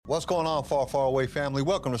What's going on, far, far away family?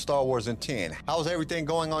 Welcome to Star Wars in 10. How's everything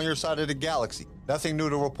going on your side of the galaxy? Nothing new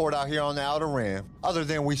to report out here on the Outer Rim, other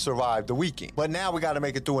than we survived the weekend. But now we got to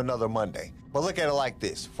make it through another Monday. But look at it like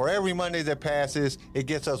this. For every Monday that passes, it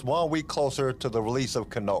gets us 1 week closer to the release of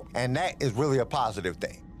Kenobi. And that is really a positive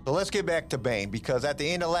thing. So let's get back to Bane, because at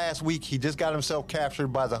the end of last week, he just got himself captured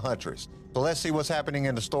by the Huntress. So let's see what's happening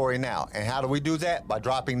in the story now. And how do we do that? By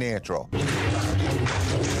dropping the intro.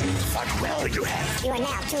 Well, you have. You are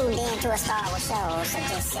now tuned in to a Star Wars show, so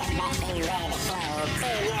just sit back and ready to flow.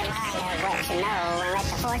 Clear your mind of what you know, and let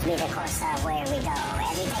the force be the course of where we go.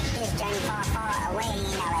 As we take this journey far, far away,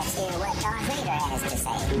 now let's hear what Darth Vader has to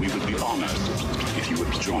say. We would be honored if you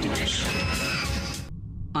would join us.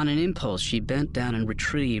 On an impulse, she bent down and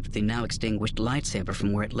retrieved the now extinguished lightsaber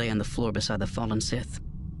from where it lay on the floor beside the fallen Sith.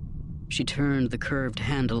 She turned the curved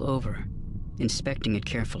handle over, inspecting it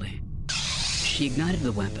carefully. She ignited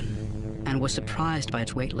the weapon and was surprised by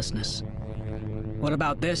its weightlessness. "What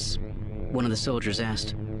about this?" one of the soldiers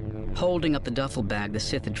asked, holding up the duffel bag the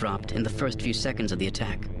Sith had dropped in the first few seconds of the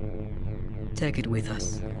attack. "Take it with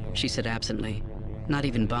us," she said absently, not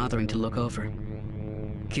even bothering to look over.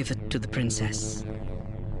 "Give it to the princess."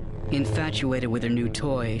 Infatuated with her new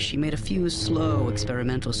toy, she made a few slow,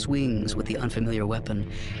 experimental swings with the unfamiliar weapon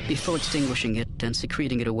before extinguishing it and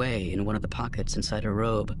secreting it away in one of the pockets inside her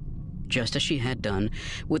robe, just as she had done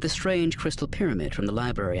with the strange crystal pyramid from the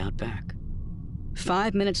library out back.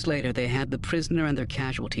 5 minutes later, they had the prisoner and their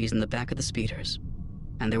casualties in the back of the speeders,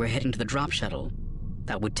 and they were heading to the drop shuttle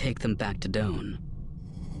that would take them back to Dome.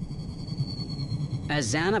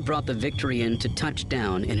 As Zana brought the Victory in to touch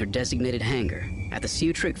down in her designated hangar at the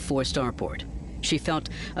Sutric 4 starport, she felt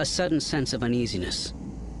a sudden sense of uneasiness.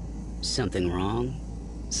 "Something wrong?"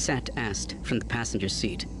 Set asked from the passenger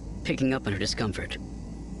seat, picking up on her discomfort.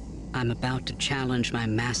 "I'm about to challenge my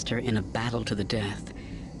master in a battle to the death,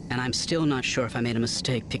 and I'm still not sure if I made a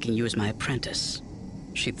mistake picking you as my apprentice,"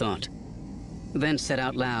 she thought. Then said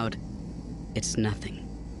out loud, "It's nothing."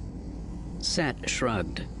 Set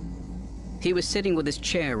shrugged. He was sitting with his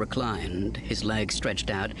chair reclined, his legs stretched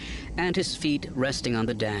out, and his feet resting on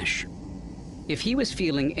the dash. If he was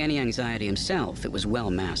feeling any anxiety himself, it was well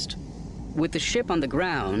masked. With the ship on the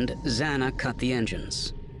ground, Zana cut the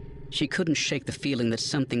engines. She couldn't shake the feeling that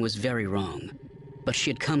something was very wrong, but she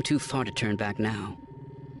had come too far to turn back now.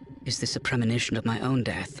 Is this a premonition of my own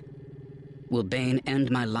death? Will Bane end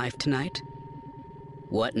my life tonight?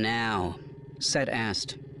 "What now?" Set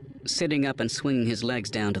asked, sitting up and swinging his legs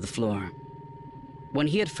down to the floor. When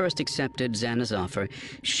he had first accepted Xana's offer,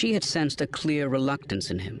 she had sensed a clear reluctance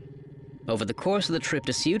in him. Over the course of the trip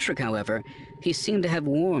to Sutric, however, he seemed to have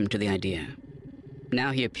warmed to the idea.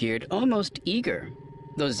 Now he appeared almost eager,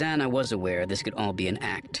 though Zana was aware this could all be an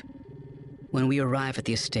act. "When we arrive at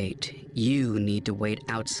the estate, you need to wait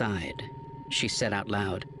outside," she said out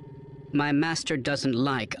loud. "My master doesn't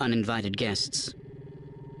like uninvited guests."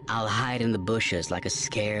 "I'll hide in the bushes like a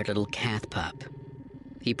scared little cath pup,"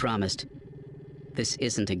 he promised. "This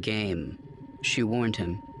isn't a game," she warned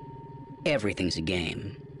him. "Everything's a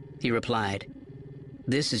game," he replied.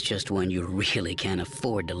 "This is just one you really can't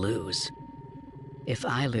afford to lose. If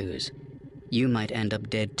I lose, you might end up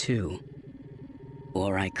dead too.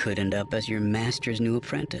 Or I could end up as your master's new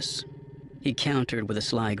apprentice," he countered with a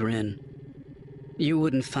sly grin. "You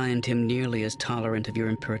wouldn't find him nearly as tolerant of your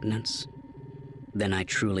impertinence. Then I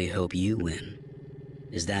truly hope you win.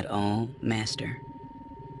 Is that all, master?"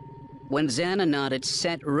 When Zana nodded,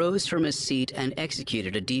 Set rose from his seat and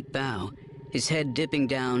executed a deep bow, his head dipping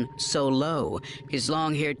down so low, his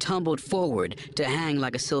long hair tumbled forward to hang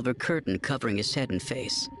like a silver curtain covering his head and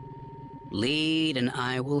face. "Lead and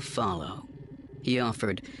I will follow," he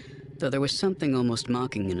offered, though there was something almost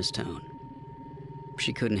mocking in his tone.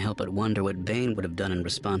 She couldn't help but wonder what Bane would have done in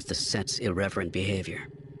response to Set's irreverent behavior.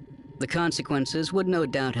 The consequences would no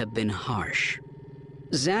doubt have been harsh.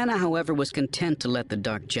 Zana, however, was content to let the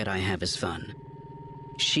Dark Jedi have his fun.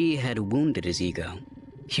 She had wounded his ego,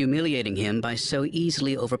 humiliating him by so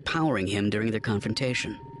easily overpowering him during their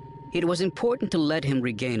confrontation. It was important to let him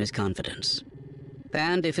regain his confidence.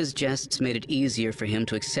 And if his jests made it easier for him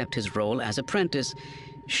to accept his role as apprentice,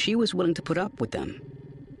 she was willing to put up with them.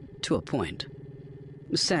 To a point.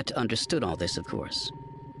 Set understood all this, of course.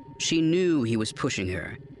 She knew he was pushing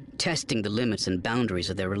her, testing the limits and boundaries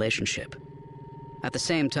of their relationship. At the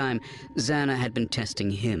same time, Zana had been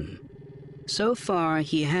testing him. So far,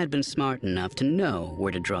 he had been smart enough to know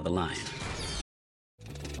where to draw the line.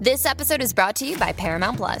 This episode is brought to you by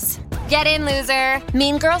Paramount Plus. Get in, loser!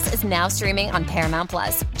 Mean Girls is now streaming on Paramount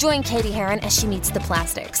Plus. Join Katie Heron as she meets the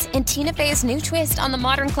plastics in Tina Fey's new twist on the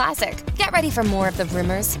modern classic. Get ready for more of the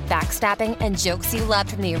rumors, backstabbing, and jokes you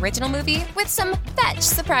loved from the original movie with some fetch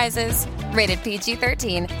surprises. Rated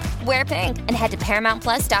PG-13. Wear pink and head to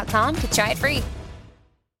ParamountPlus.com to try it free.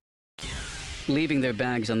 Leaving their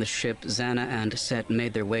bags on the ship, Xana and Set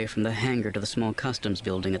made their way from the hangar to the small customs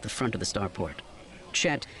building at the front of the starport.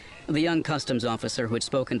 Chet, the young customs officer who had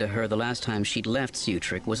spoken to her the last time she'd left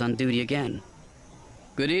Sutric, was on duty again.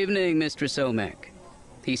 "Good evening, Mistress Omek,"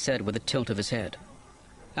 he said with a tilt of his head.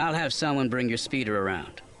 "I'll have someone bring your speeder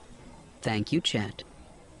around." "Thank you, Chet.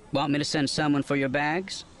 Want me to send someone for your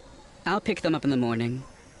bags?" "I'll pick them up in the morning,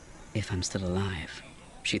 if I'm still alive,"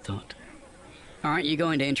 she thought. "Aren't you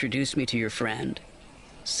going to introduce me to your friend?"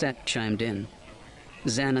 Set chimed in.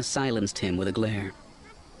 Xana silenced him with a glare.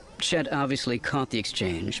 Chet obviously caught the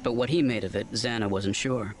exchange, but what he made of it, Xana wasn't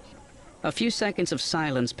sure. A few seconds of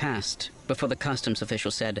silence passed before the customs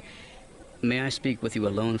official said, "May I speak with you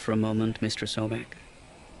alone for a moment, Mistress Omek?"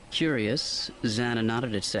 Curious, Xana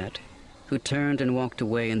nodded at Set, who turned and walked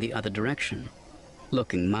away in the other direction,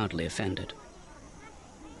 looking mildly offended.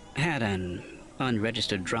 "Had an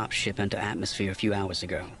unregistered dropship into atmosphere a few hours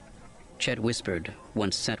ago," Chet whispered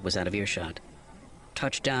once Set was out of earshot.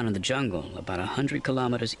 "Touched down in the jungle about 100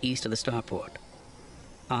 kilometers east of the starport."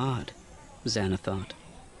 Odd, Xana thought.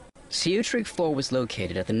 Sutric 4 was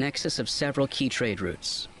located at the nexus of several key trade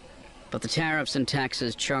routes, but the tariffs and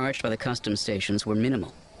taxes charged by the customs stations were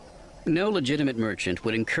minimal. No legitimate merchant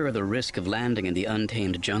would incur the risk of landing in the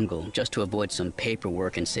untamed jungle just to avoid some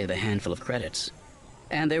paperwork and save a handful of credits.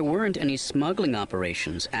 And there weren't any smuggling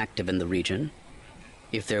operations active in the region.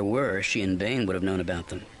 If there were, she and Bane would have known about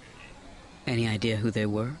them. Any idea who they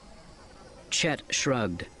were? Chet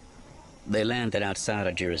shrugged. They landed outside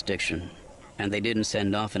our jurisdiction, and they didn't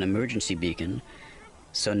send off an emergency beacon,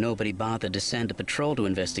 so nobody bothered to send a patrol to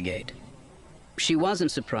investigate. She wasn't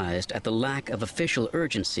surprised at the lack of official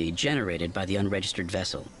urgency generated by the unregistered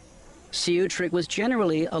vessel. Sutric was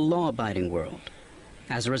generally a law-abiding world.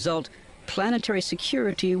 As a result, planetary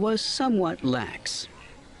security was somewhat lax.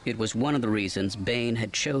 It was one of the reasons Bane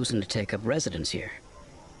had chosen to take up residence here.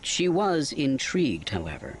 She was intrigued,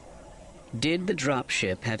 however. Did the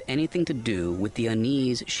dropship have anything to do with the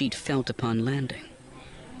unease she'd felt upon landing?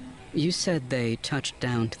 "You said they touched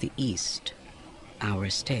down to the east. Our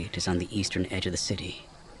estate is on the eastern edge of the city,"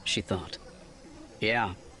 she thought.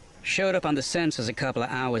 "Yeah. Showed up on the census a couple of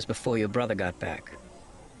hours before your brother got back."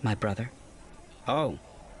 "My brother?" "Oh,"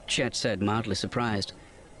 Chet said, mildly surprised.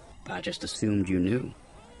 "I just assumed you knew.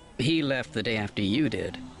 He left the day after you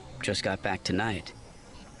did. Just got back tonight."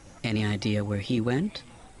 "Any idea where he went?"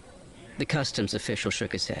 The customs official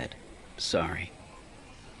shook his head. "Sorry."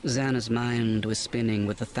 Xana's mind was spinning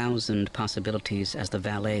with 1,000 possibilities as the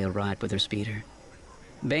valet arrived with her speeder.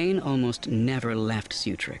 Bane almost never left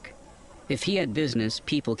Sutric. If he had business,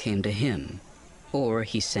 people came to him, or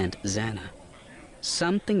he sent Xana.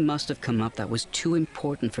 Something must have come up that was too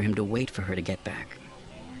important for him to wait for her to get back.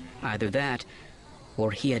 Either that,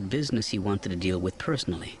 or he had business he wanted to deal with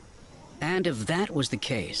personally. And if that was the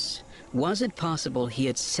case, was it possible he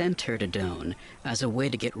had sent her to Doan as a way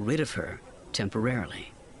to get rid of her,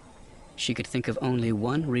 temporarily? She could think of only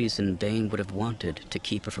one reason Bane would have wanted to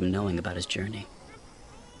keep her from knowing about his journey.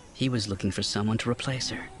 He was looking for someone to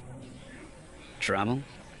replace her. "Trouble?"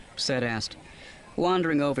 Set asked,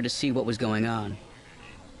 wandering over to see what was going on.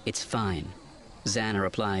 "It's fine," Xana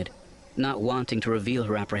replied, not wanting to reveal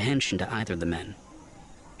her apprehension to either of the men.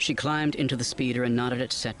 She climbed into the speeder and nodded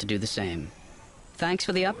at Set to do the same. "Thanks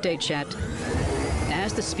for the update, Chet."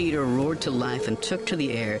 As the speeder roared to life and took to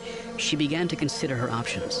the air, she began to consider her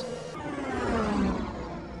options.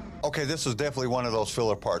 Okay, this was definitely one of those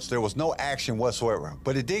filler parts. There was no action whatsoever,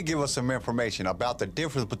 but it did give us some information about the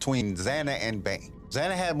difference between Xana and Bane.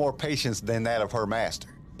 Xana had more patience than that of her master.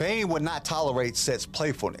 Bane would not tolerate Set's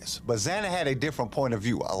playfulness, but Xana had a different point of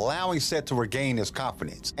view, allowing Set to regain his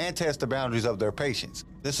confidence and test the boundaries of their patience.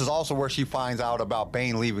 This is also where she finds out about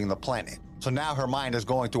Bane leaving the planet. So now her mind is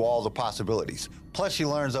going through all the possibilities. Plus she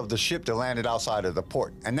learns of the ship that landed outside of the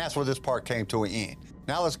port, and that's where this part came to an end.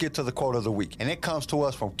 Now let's get to the quote of the week, and it comes to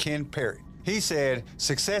us from Ken Parrott. He said,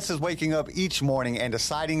 "Success is waking up each morning and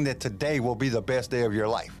deciding that today will be the best day of your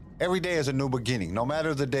life. Every day is a new beginning, no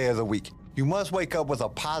matter the day of the week. You must wake up with a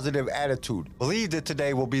positive attitude. Believe that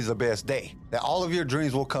today will be the best day, that all of your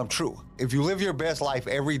dreams will come true. If you live your best life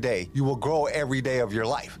every day, you will grow every day of your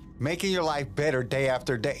life, making your life better day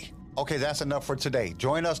after day." Okay, that's enough for today.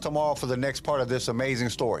 Join us tomorrow for the next part of this amazing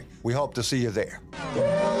story. We hope to see you there.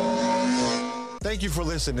 Thank you for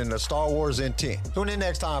listening to Star Wars in 10. Tune in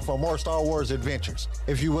next time for more Star Wars adventures.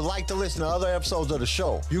 If you would like to listen to other episodes of the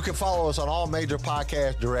show, you can follow us on all major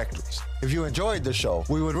podcast directories. If you enjoyed the show,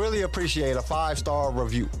 we would really appreciate a 5-star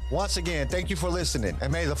review. Once again, thank you for listening,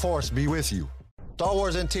 and may the Force be with you. Star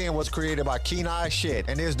Wars in 10 was created by Kenai Shit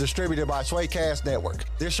and is distributed by Swaycast Network.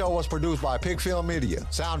 This show was produced by Pigfield Media.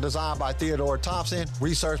 Sound designed by Theodore Thompson.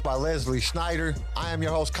 Research by Leslie Schneider. I am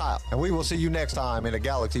your host, Kyle, and we will see you next time in a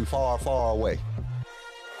galaxy far, far away.